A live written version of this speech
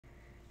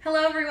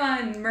Hello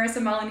everyone,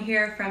 Marissa Mullen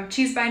here from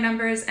Cheese by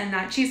Numbers and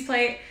That Cheese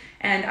Plate,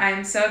 and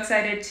I'm so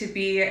excited to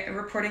be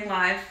reporting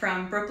live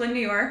from Brooklyn, New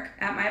York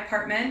at my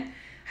apartment.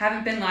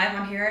 Haven't been live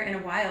on here in a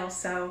while,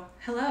 so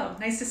hello,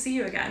 nice to see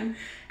you again.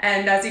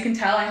 And as you can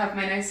tell, I have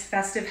my nice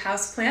festive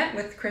house plant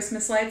with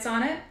Christmas lights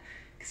on it,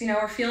 because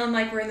we're feeling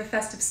like we're in the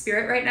festive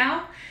spirit right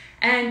now.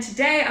 And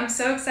today I'm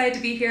so excited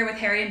to be here with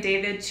Harry and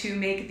David to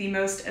make the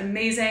most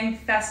amazing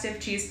festive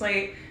cheese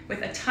plate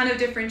with a ton of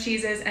different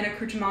cheeses and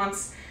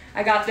accoutrements.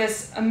 I got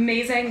this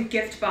amazing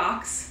gift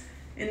box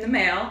in the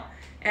mail,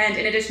 and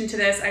in addition to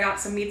this, I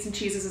got some meats and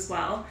cheeses as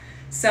well.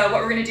 So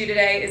what we're gonna do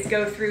today is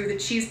go through the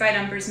cheese by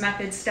numbers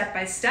method step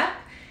by step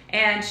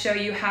and show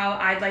you how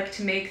I'd like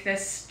to make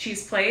this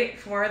cheese plate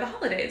for the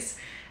holidays.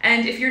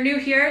 And if you're new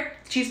here,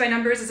 cheese by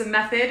numbers is a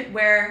method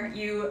where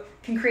you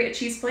can create a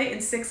cheese plate in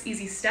 6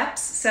 easy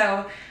steps.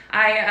 So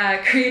I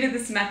created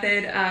this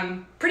method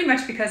pretty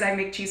much because I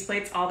make cheese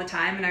plates all the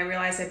time and I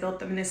realized I built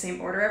them in the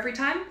same order every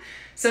time.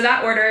 So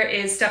that order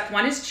is step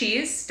 1 is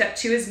cheese, step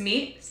 2 is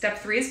meat, step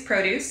 3 is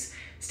produce,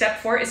 step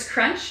 4 is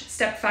crunch,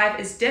 step 5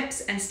 is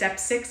dips, and step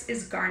 6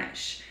 is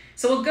garnish.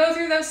 So we'll go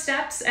through those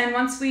steps, and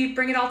once we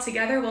bring it all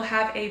together, we'll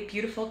have a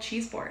beautiful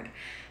cheese board.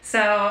 So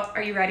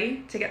are you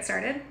ready to get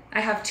started?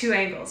 I have 2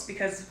 angles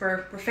because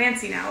we're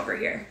fancy now over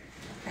here.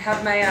 I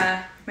have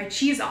my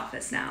cheese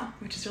office now,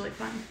 which is really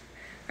fun.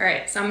 All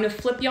right, so I'm gonna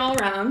flip y'all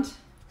around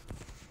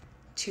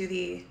to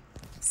the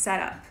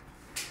setup.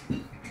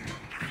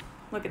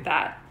 Look at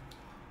that.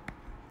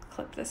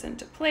 Clip this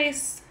into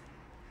place.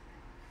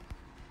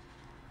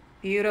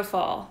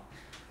 Beautiful.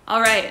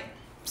 All right,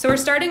 so we're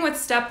starting with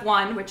step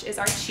 1, which is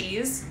our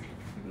cheese.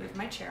 Move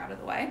my chair out of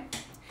the way.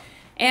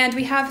 And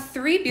we have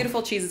 3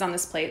 beautiful cheeses on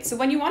this plate. So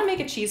when you want to make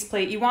a cheese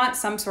plate, you want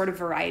some sort of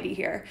variety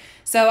here.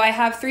 So I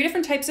have 3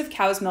 different types of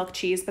cow's milk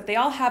cheese, but they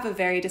all have a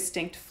very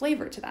distinct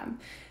flavor to them.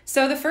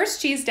 So the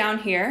first cheese down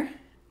here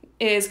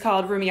is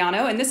called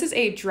Rumiano, and this is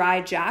a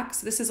dry jack.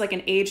 So this is like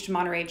an aged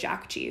Monterey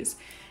Jack cheese.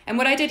 And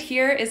what I did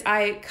here is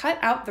I cut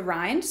out the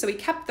rind. So we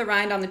kept the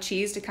rind on the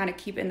cheese to kind of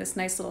keep in this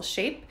nice little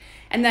shape.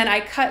 And then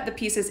I cut the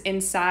pieces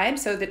inside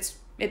so that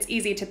it's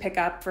easy to pick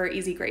up for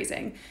easy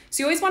grazing.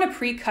 So you always want to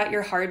pre-cut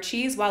your hard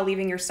cheese while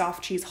leaving your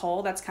soft cheese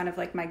whole. That's kind of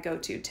like my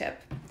go-to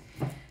tip.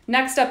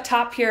 Next up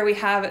top here, we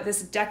have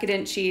this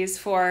decadent cheese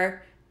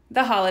for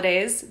the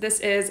holidays.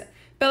 This is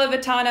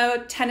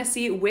Bellavitano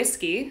Tennessee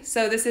Whiskey.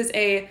 So this is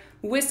a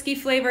whiskey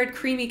flavored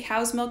creamy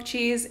cow's milk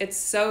cheese. It's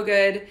so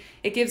good.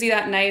 It gives you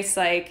that nice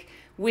like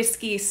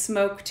whiskey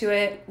smoke to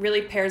it.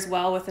 Really pairs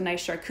well with a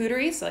nice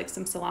charcuterie, so like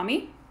some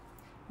salami.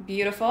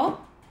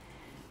 Beautiful.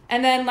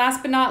 And then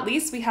last but not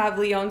least, we have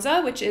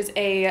Leonza, which is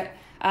a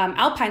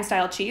Alpine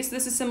style cheese.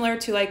 This is similar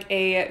to like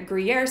a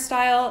Gruyere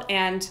style,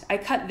 and I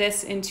cut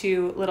this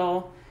into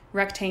little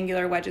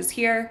rectangular wedges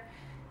here.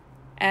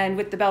 And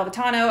with the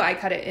Bellavitano, I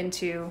cut it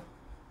into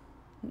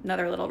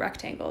another little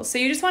rectangles. So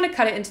you just want to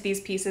cut it into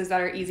these pieces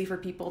that are easy for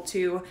people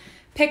to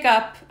pick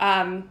up.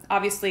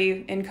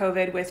 Obviously in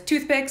COVID with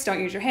toothpicks, don't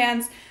use your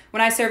hands.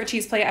 When I serve a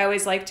cheese plate, I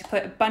always like to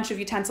put a bunch of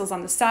utensils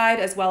on the side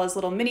as well as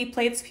little mini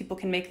plates. People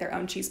can make their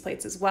own cheese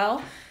plates as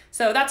well.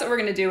 So that's what we're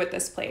gonna do with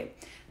this plate.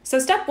 So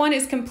step 1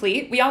 is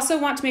complete. We also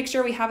want to make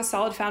sure we have a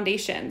solid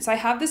foundation. So I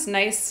have this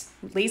nice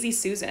Lazy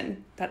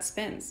Susan that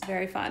spins,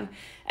 very fun.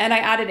 And I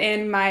added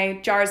in my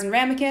jars and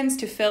ramekins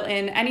to fill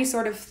in any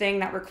sort of thing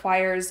that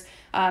requires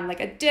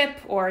like a dip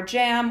or a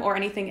jam or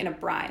anything in a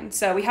brine.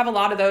 So we have a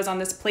lot of those on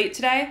this plate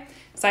today.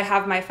 So I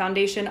have my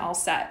foundation all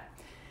set.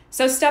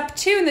 So step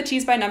 2 in the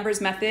cheese by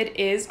numbers method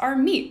is our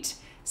meat.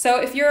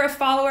 So if you're a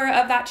follower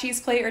of That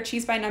Cheese Plate or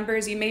Cheese by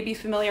Numbers, you may be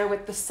familiar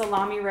with the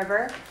salami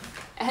river.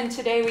 And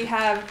today we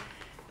have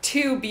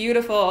 2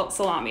 beautiful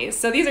salamis.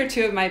 So these are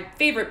 2 of my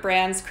favorite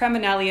brands,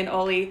 Cremonelli and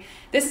Oli.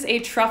 This is a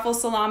truffle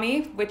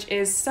salami, which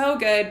is so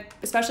good,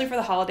 especially for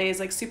the holidays,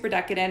 like super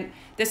decadent.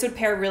 This would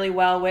pair really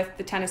well with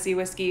the Tennessee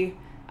whiskey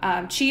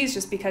cheese,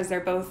 just because they're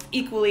both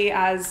equally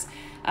as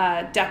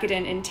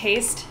decadent in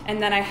taste.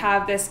 And then I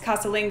have this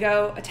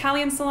Casalingo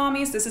Italian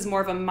salamis. This is more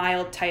of a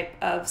mild type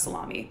of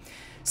salami.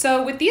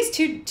 So with these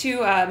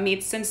two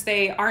meats, since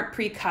they aren't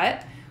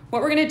pre-cut,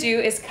 what we're gonna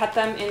do is cut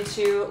them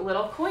into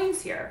little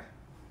coins here,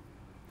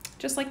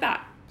 just like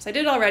that. So I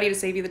did it already to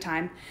save you the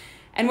time.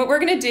 And what we're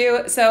gonna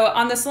do, so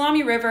on the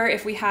salami river,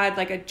 if we had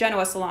like a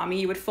Genoa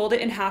salami, you would fold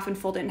it in half and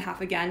fold it in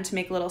half again to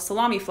make a little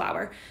salami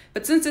flour.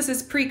 But since this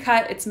is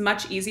pre-cut, it's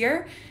much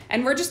easier.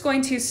 And we're just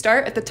going to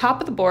start at the top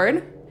of the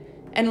board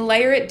and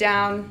layer it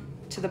down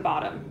to the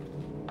bottom.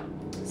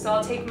 So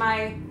I'll take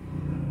my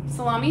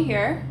salami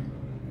here.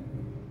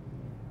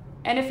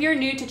 And if you're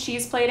new to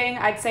cheese plating,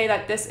 I'd say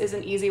that this is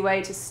an easy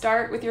way to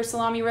start with your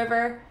salami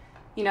river.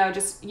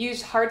 Just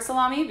use hard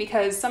salami,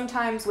 because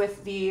sometimes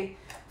with the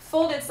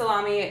folded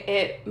salami,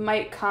 it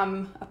might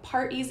come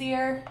apart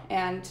easier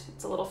and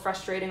it's a little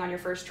frustrating on your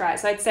first try.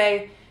 So I'd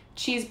say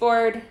cheese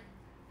board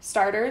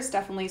starters,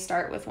 definitely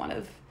start with one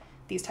of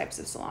these types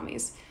of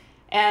salamis.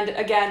 And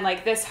again,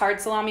 like this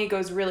hard salami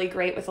goes really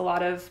great with a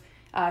lot of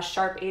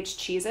sharp aged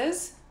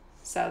cheeses.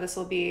 So it's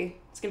gonna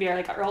be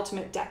our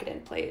ultimate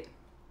decadent plate.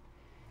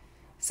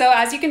 So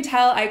as you can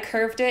tell, I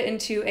curved it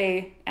into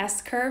a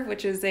S curve,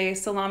 which is a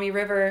salami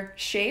river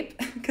shape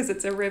because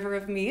it's a river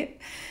of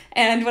meat.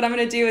 And what I'm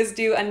gonna do is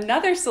do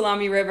another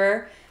salami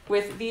river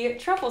with the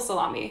truffle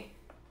salami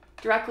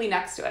directly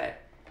next to it.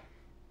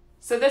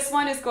 So this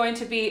one is going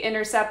to be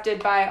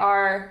intercepted by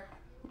our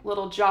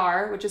little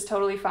jar, which is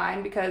totally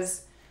fine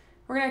because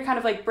we're gonna kind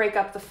of like break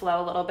up the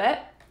flow a little bit.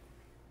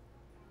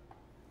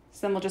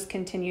 So then we'll just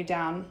continue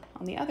down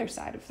on the other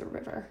side of the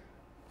river.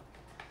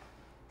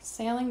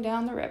 Sailing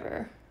down the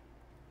river.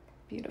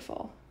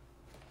 Beautiful.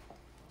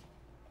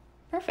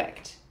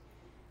 Perfect.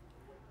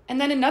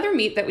 And then another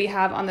meat that we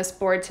have on this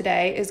board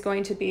today is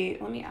going to be,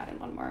 let me add in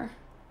one more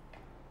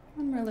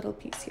little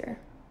piece here.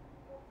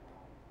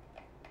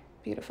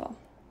 Beautiful.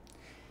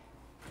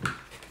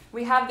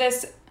 We have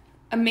this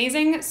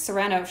amazing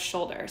Serrano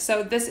shoulder.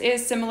 So this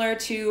is similar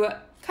to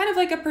kind of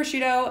like a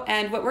prosciutto,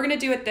 and what we're gonna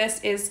do with this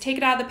is take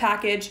it out of the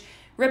package,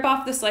 rip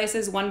off the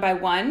slices one by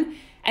one,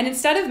 and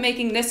instead of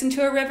making this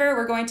into a river,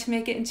 we're going to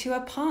make it into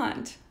a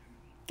pond.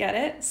 Get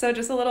it? So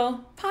just a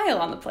little pile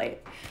on the plate.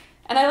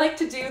 And I like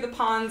to do the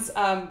ponds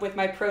with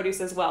my produce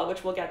as well,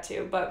 which we'll get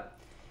to. But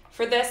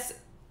for this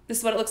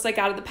is what it looks like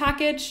out of the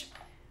package.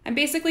 I'm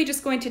basically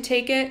just going to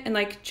take it and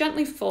like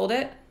gently fold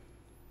it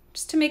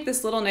just to make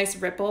this little nice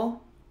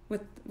ripple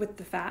with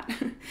the fat.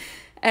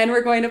 And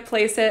we're going to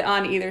place it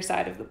on either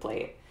side of the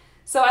plate.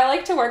 So I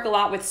like to work a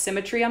lot with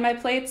symmetry on my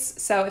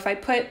plates. So if I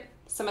put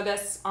some of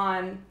this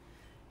on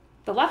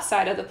the left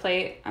side of the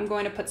plate, I'm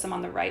going to put some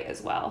on the right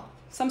as well.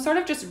 So I'm sort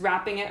of just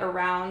wrapping it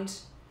around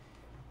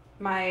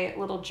my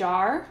little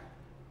jar.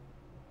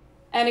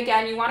 And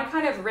again, you want to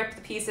kind of rip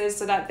the pieces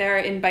so that they're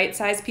in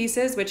bite-sized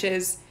pieces, which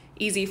is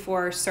easy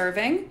for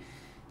serving.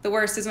 The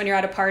worst is when you're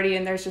at a party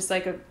and there's just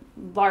like a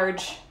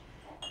large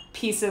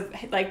piece of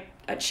like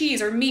a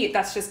cheese or meat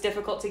that's just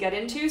difficult to get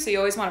into. So you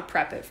always want to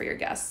prep it for your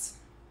guests.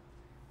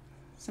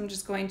 So I'm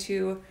just going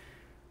to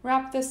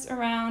wrap this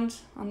around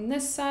on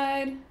this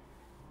side.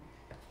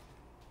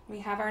 We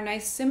have our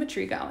nice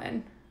symmetry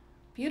going.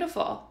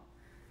 Beautiful.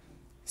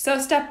 So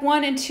step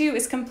 1 and 2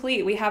 is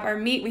complete. We have our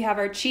meat, we have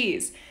our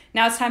cheese.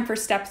 Now it's time for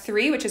step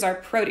 3, which is our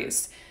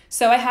produce.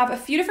 So I have a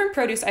few different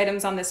produce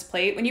items on this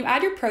plate. When you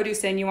add your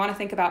produce in, you want to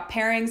think about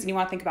pairings and you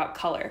want to think about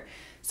color.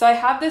 So I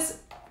have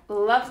this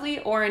lovely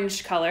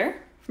orange color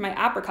for my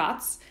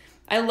apricots.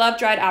 I love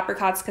dried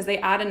apricots because they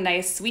add a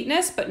nice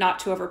sweetness, but not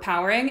too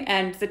overpowering.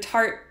 And the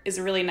tart is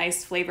a really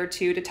nice flavor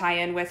too to tie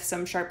in with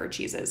some sharper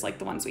cheeses like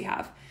the ones we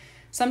have.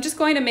 So I'm just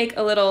going to make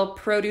a little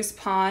produce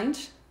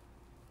pond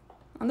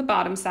on the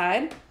bottom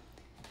side.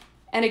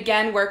 And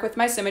again, work with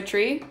my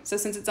symmetry. So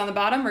since it's on the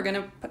bottom, we're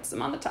gonna put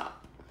some on the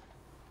top.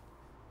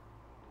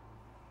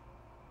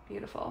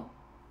 Beautiful.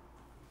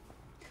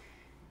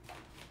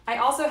 I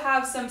also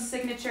have some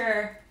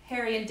signature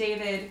Harry and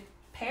David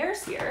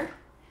pears here.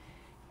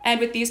 And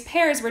with these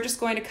pears, we're just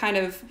going to kind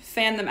of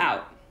fan them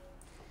out.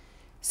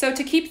 So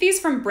to keep these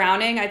from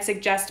browning, I'd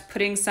suggest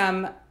putting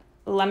some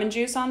lemon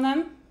juice on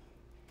them.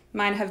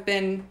 Mine have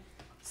been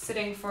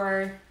sitting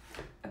for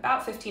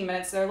about 15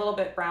 minutes. They're a little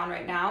bit brown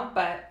right now,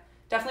 but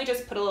definitely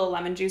just put a little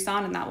lemon juice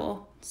on and that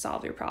will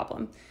solve your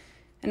problem.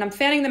 And I'm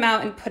fanning them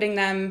out and putting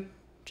them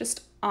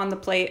just on the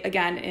plate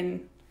again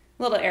in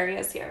little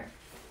areas here.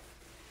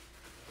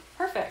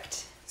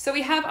 Perfect. So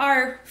we have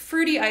our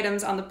fruity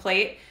items on the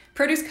plate.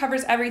 Produce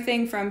covers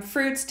everything from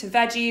fruits to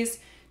veggies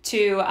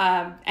to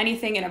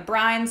anything in a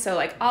brine, so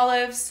like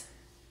olives.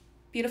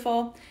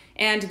 Beautiful.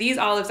 And these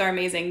olives are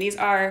amazing. These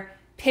are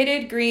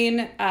pitted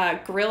green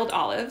grilled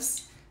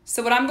olives.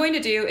 So what I'm going to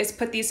do is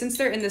put these, since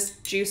they're in this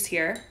juice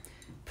here,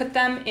 put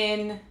them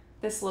in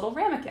this little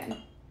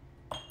ramekin.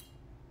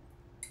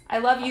 I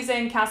love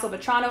using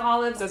Castelvetrano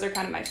olives. Those are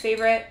kind of my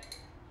favorite.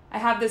 I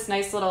have this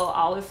nice little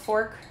olive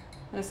fork,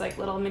 this like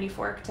little mini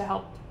fork to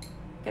help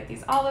get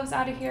these olives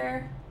out of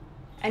here.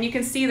 And you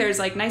can see there's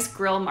like nice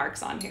grill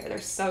marks on here.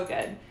 They're so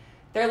good.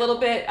 They're a little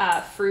bit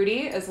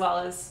fruity as well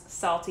as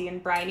salty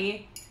and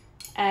briny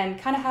and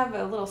kind of have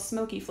a little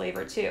smoky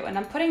flavor too. And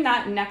I'm putting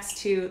that next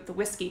to the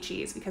whiskey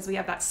cheese because we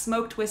have that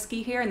smoked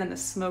whiskey here and then the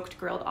smoked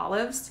grilled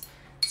olives.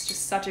 It's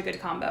just such a good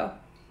combo.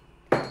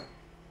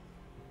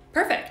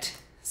 Perfect.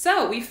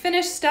 So we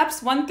finished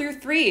steps 1 through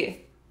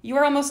 3. You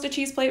are almost a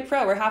cheese plate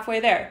pro. We're halfway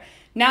there.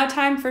 Now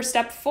time for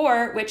step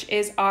 4, which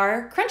is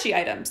our crunchy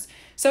items.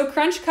 So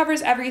crunch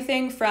covers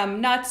everything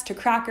from nuts to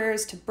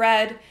crackers to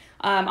bread.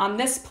 On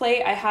this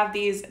plate, I have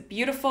these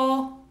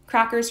beautiful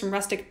crackers from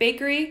Rustic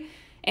Bakery,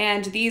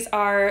 and these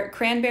are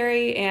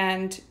cranberry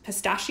and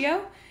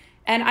pistachio.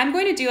 And I'm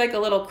going to do like a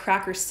little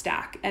cracker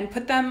stack and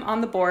put them on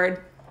the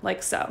board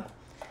like so.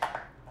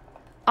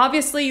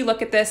 Obviously, you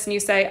look at this and you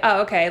say,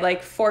 oh, okay,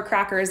 like 4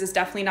 crackers is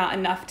definitely not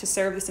enough to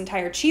serve this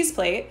entire cheese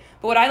plate.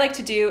 But what I like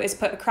to do is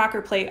put a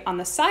cracker plate on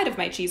the side of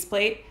my cheese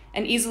plate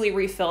and easily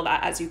refill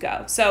that as you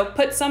go. So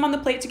put some on the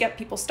plate to get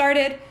people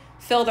started,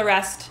 fill the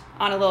rest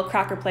on a little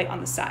cracker plate on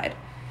the side.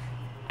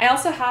 I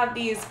also have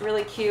these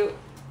really cute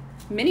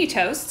mini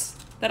toasts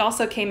that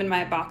also came in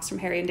my box from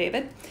Harry and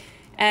David.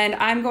 And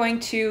I'm going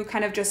to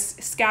kind of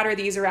just scatter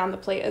these around the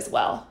plate as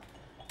well.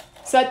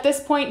 So at this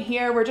point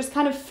here, we're just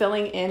kind of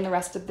filling in the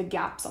rest of the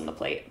gaps on the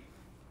plate.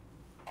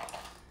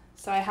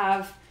 So I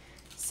have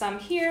some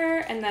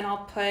here, and then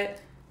I'll put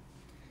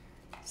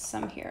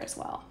some here as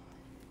well.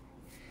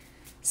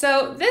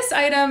 So this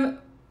item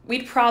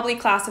we'd probably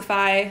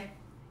classify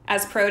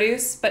as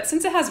produce, but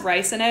since it has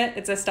rice in it,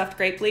 it's a stuffed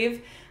grape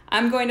leaf,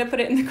 I'm going to put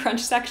it in the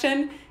crunch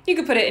section. You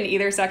could put it in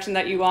either section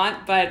that you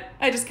want, but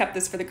I just kept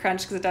this for the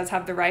crunch because it does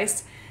have the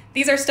rice.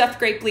 These are stuffed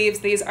grape leaves.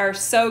 These are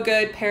so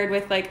good paired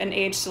with like an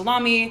aged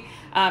salami,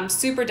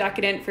 super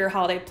decadent for your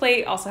holiday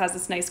plate. Also has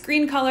this nice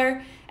green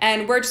color.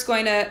 And we're just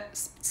going to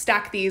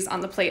stack these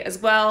on the plate as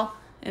well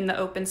in the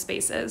open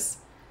spaces.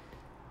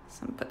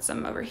 So I'm gonna put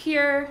some over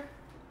here.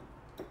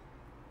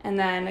 And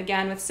then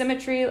again with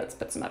symmetry, let's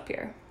put some up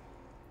here.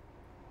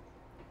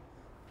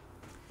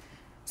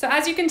 So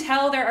as you can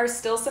tell, there are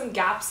still some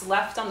gaps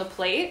left on the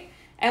plate.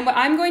 And what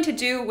I'm going to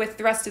do with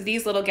the rest of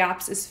these little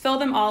gaps is fill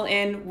them all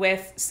in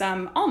with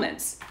some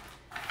almonds.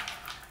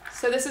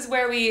 So this is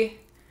where we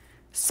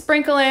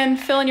sprinkle in,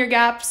 fill in your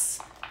gaps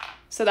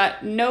so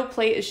that no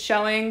plate is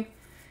showing.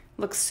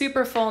 Looks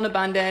super full and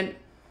abundant,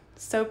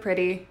 so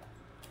pretty.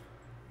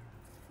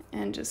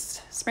 And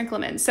just sprinkle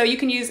them in. So you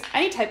can use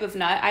any type of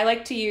nut. I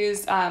like to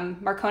use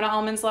Marcona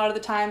almonds a lot of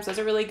the times. Those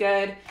are really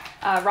good.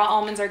 Raw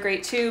almonds are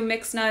great too.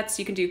 Mixed nuts,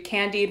 you can do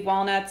candied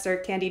walnuts or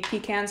candied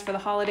pecans for the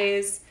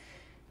holidays.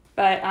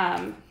 But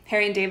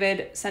Harry and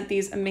David sent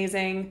these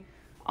amazing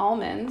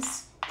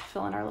almonds to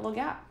fill in our little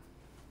gap.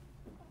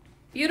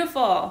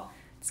 Beautiful,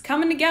 it's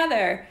coming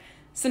together.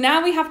 So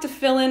now we have to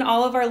fill in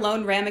all of our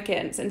lone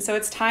ramekins. And so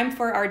it's time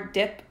for our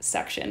dip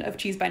section of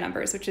Cheese by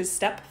Numbers, which is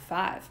step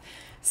 5.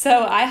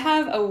 So I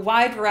have a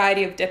wide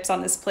variety of dips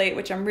on this plate,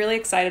 which I'm really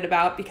excited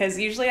about because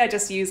usually I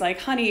just use like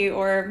honey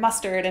or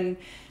mustard and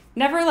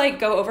never like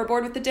go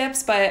overboard with the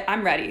dips, but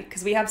I'm ready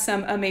because we have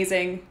some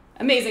amazing,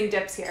 amazing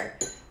dips here.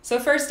 So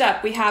first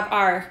up, we have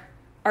our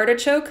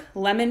artichoke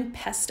lemon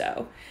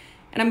pesto.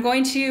 And I'm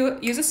going to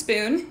use a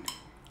spoon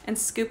and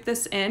scoop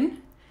this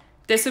in.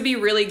 This would be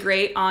really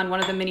great on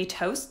one of the mini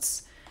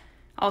toasts,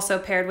 also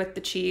paired with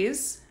the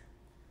cheese.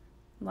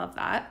 Love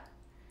that.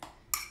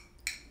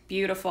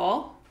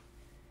 Beautiful.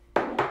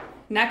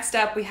 Next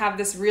up, we have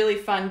this really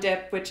fun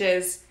dip, which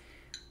is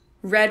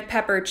red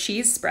pepper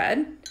cheese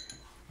spread,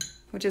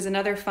 which is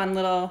another fun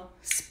little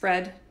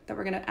spread that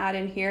we're gonna add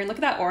in here. And look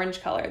at that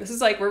orange color. This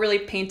is like, we're really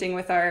painting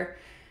with our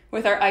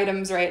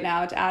items right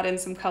now to add in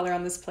some color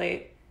on this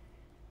plate.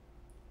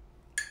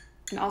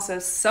 And also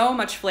so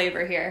much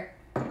flavor here.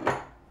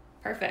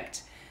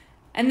 Perfect.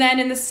 And then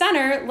in the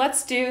center,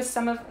 let's do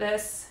some of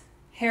this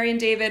Harry and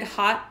David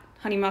hot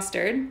honey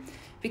mustard,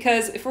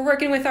 because if we're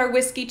working with our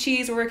whiskey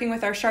cheese, we're working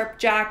with our Sharp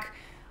Jack,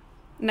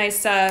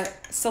 nice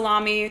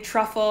salami,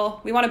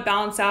 truffle, we want to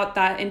balance out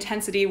that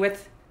intensity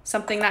with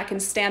something that can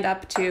stand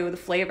up to the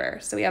flavor.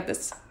 So we have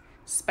this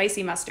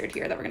spicy mustard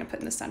here that we're going to put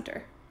in the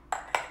center.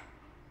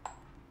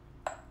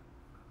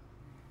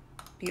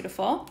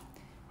 Beautiful.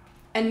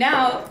 And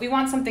now we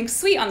want something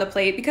sweet on the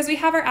plate because we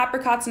have our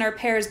apricots and our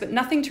pears, but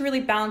nothing to really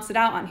balance it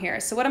out on here.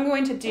 So what I'm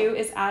going to do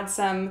is add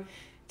some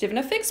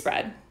Divina fig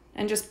spread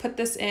and just put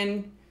this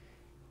in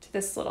to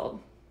this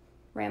little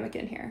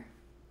ramekin here.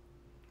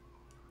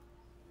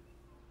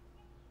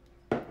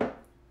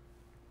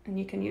 And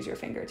you can use your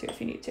finger too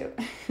if you need to.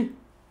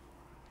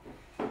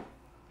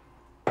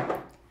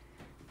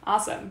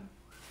 Awesome.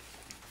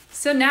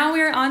 So now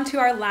we're on to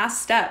our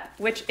last step,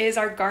 which is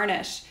our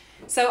garnish.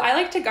 So I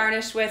like to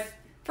garnish with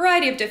a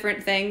variety of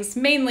different things,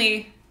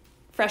 mainly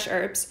fresh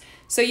herbs.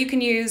 So you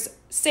can use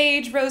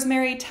sage,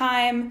 rosemary,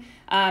 thyme.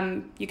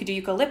 You could do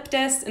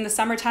eucalyptus. In the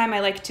summertime, I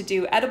like to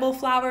do edible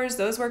flowers.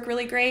 Those work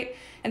really great.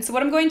 And so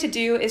what I'm going to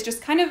do is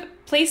just kind of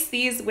place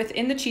these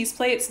within the cheese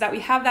plate so that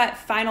we have that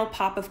final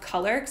pop of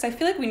color, because I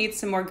feel like we need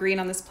some more green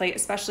on this plate,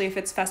 especially if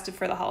it's festive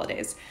for the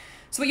holidays.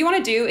 So what you want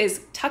to do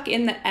is tuck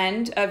in the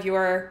end of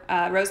your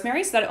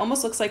rosemary so that it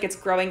almost looks like it's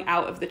growing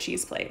out of the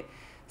cheese plate.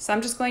 So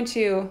I'm just going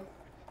to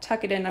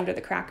tuck it in under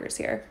the crackers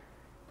here.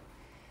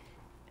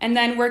 And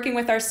then working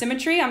with our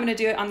symmetry, I'm going to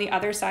do it on the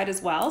other side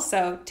as well.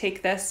 So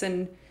take this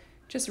and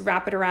just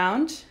wrap it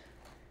around.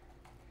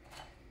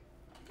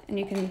 And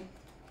you can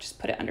just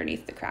put it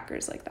underneath the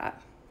crackers like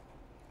that.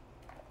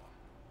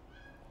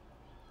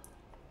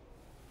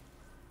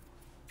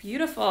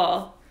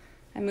 Beautiful.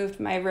 I moved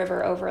my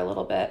river over a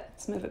little bit.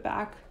 Let's move it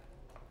back.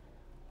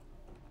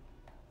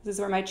 This is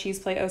where my cheese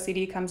plate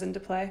OCD comes into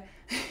play.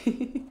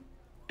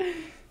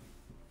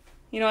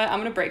 You know what? I'm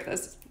gonna break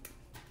this.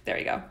 There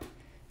you go.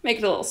 Make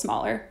it a little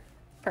smaller.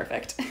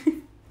 Perfect.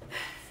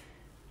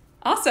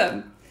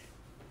 Awesome.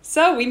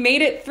 So we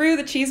made it through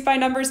the Cheese by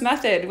Numbers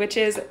method, which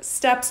is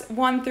steps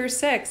 1 through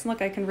 6.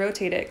 Look, I can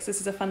rotate it because this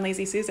is a fun,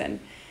 lazy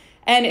Susan.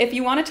 And if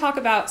you want to talk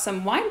about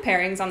some wine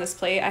pairings on this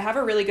plate, I have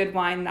a really good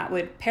wine that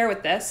would pair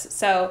with this.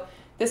 So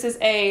this is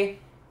a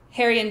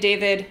Harry and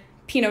David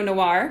Pinot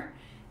Noir.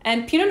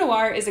 And Pinot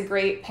Noir is a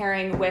great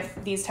pairing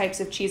with these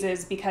types of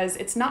cheeses because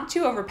it's not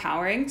too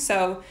overpowering.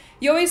 So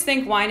you always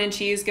think wine and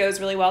cheese goes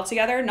really well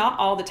together, not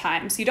all the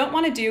time. So you don't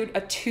want to do a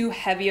too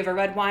heavy of a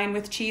red wine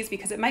with cheese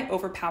because it might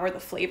overpower the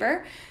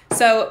flavor.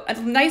 So a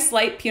nice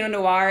light Pinot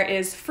Noir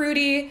is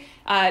fruity.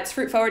 It's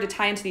fruit forward to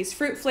tie into these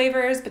fruit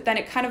flavors, but then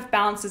it kind of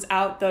balances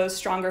out those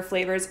stronger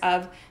flavors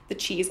of the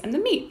cheese and the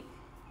meat.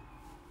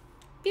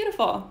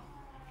 Beautiful.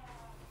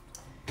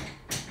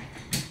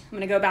 I'm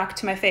gonna go back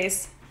to my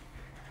face.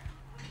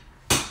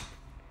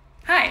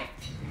 Hi.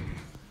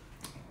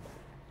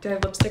 Do I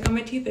have lipstick on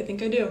my teeth? I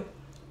think I do.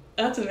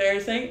 That's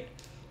embarrassing.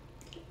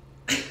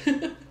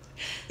 This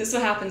is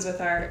what happens with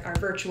our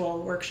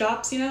virtual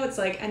workshops, you know? It's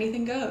like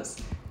anything goes.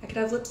 I could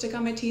have lipstick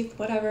on my teeth,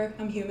 whatever,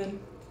 I'm human.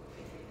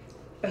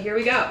 But here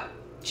we go.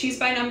 Cheese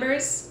by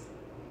numbers.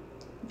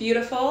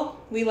 Beautiful,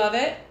 we love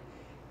it.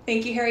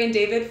 Thank you, Harry and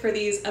David, for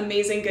these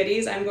amazing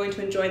goodies. I'm going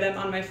to enjoy them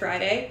on my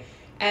Friday.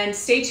 And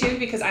stay tuned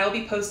because I will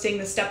be posting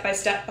the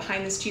step-by-step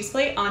behind this cheese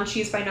plate on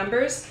Cheese by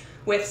Numbers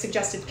with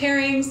suggested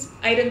pairings,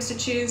 items to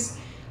choose.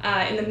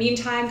 In the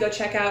meantime, go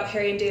check out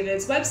Harry and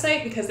David's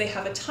website because they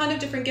have a ton of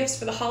different gifts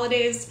for the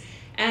holidays.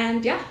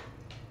 And yeah,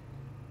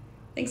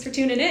 thanks for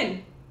tuning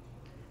in.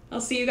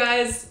 I'll see you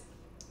guys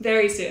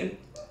very soon.